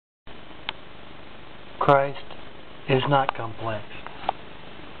Christ is not complex.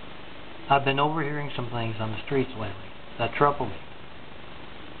 I've been overhearing some things on the streets lately that trouble me.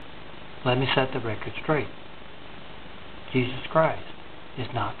 Let me set the record straight. Jesus Christ is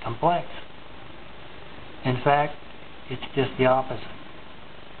not complex. In fact, it's just the opposite.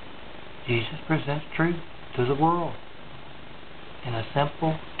 Jesus presents truth to the world in a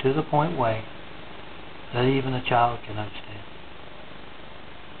simple, to-the-point way that even a child can understand.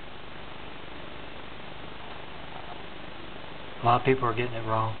 A lot of people are getting it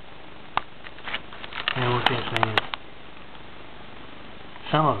wrong. And what this means,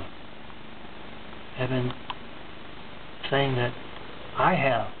 some of them have been saying that I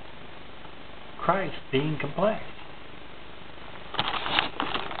have Christ being complex.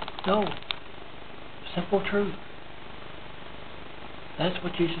 No. Simple truth. That's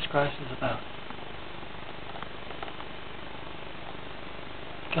what Jesus Christ is about.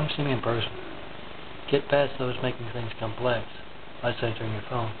 Come see me in person. Get past those making things complex by centering your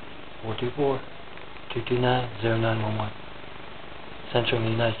phone. 424-229-0911. Centering the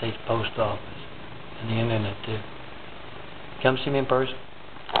United States Post Office and the Internet too. Come see me in person.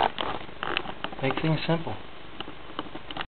 Make things simple.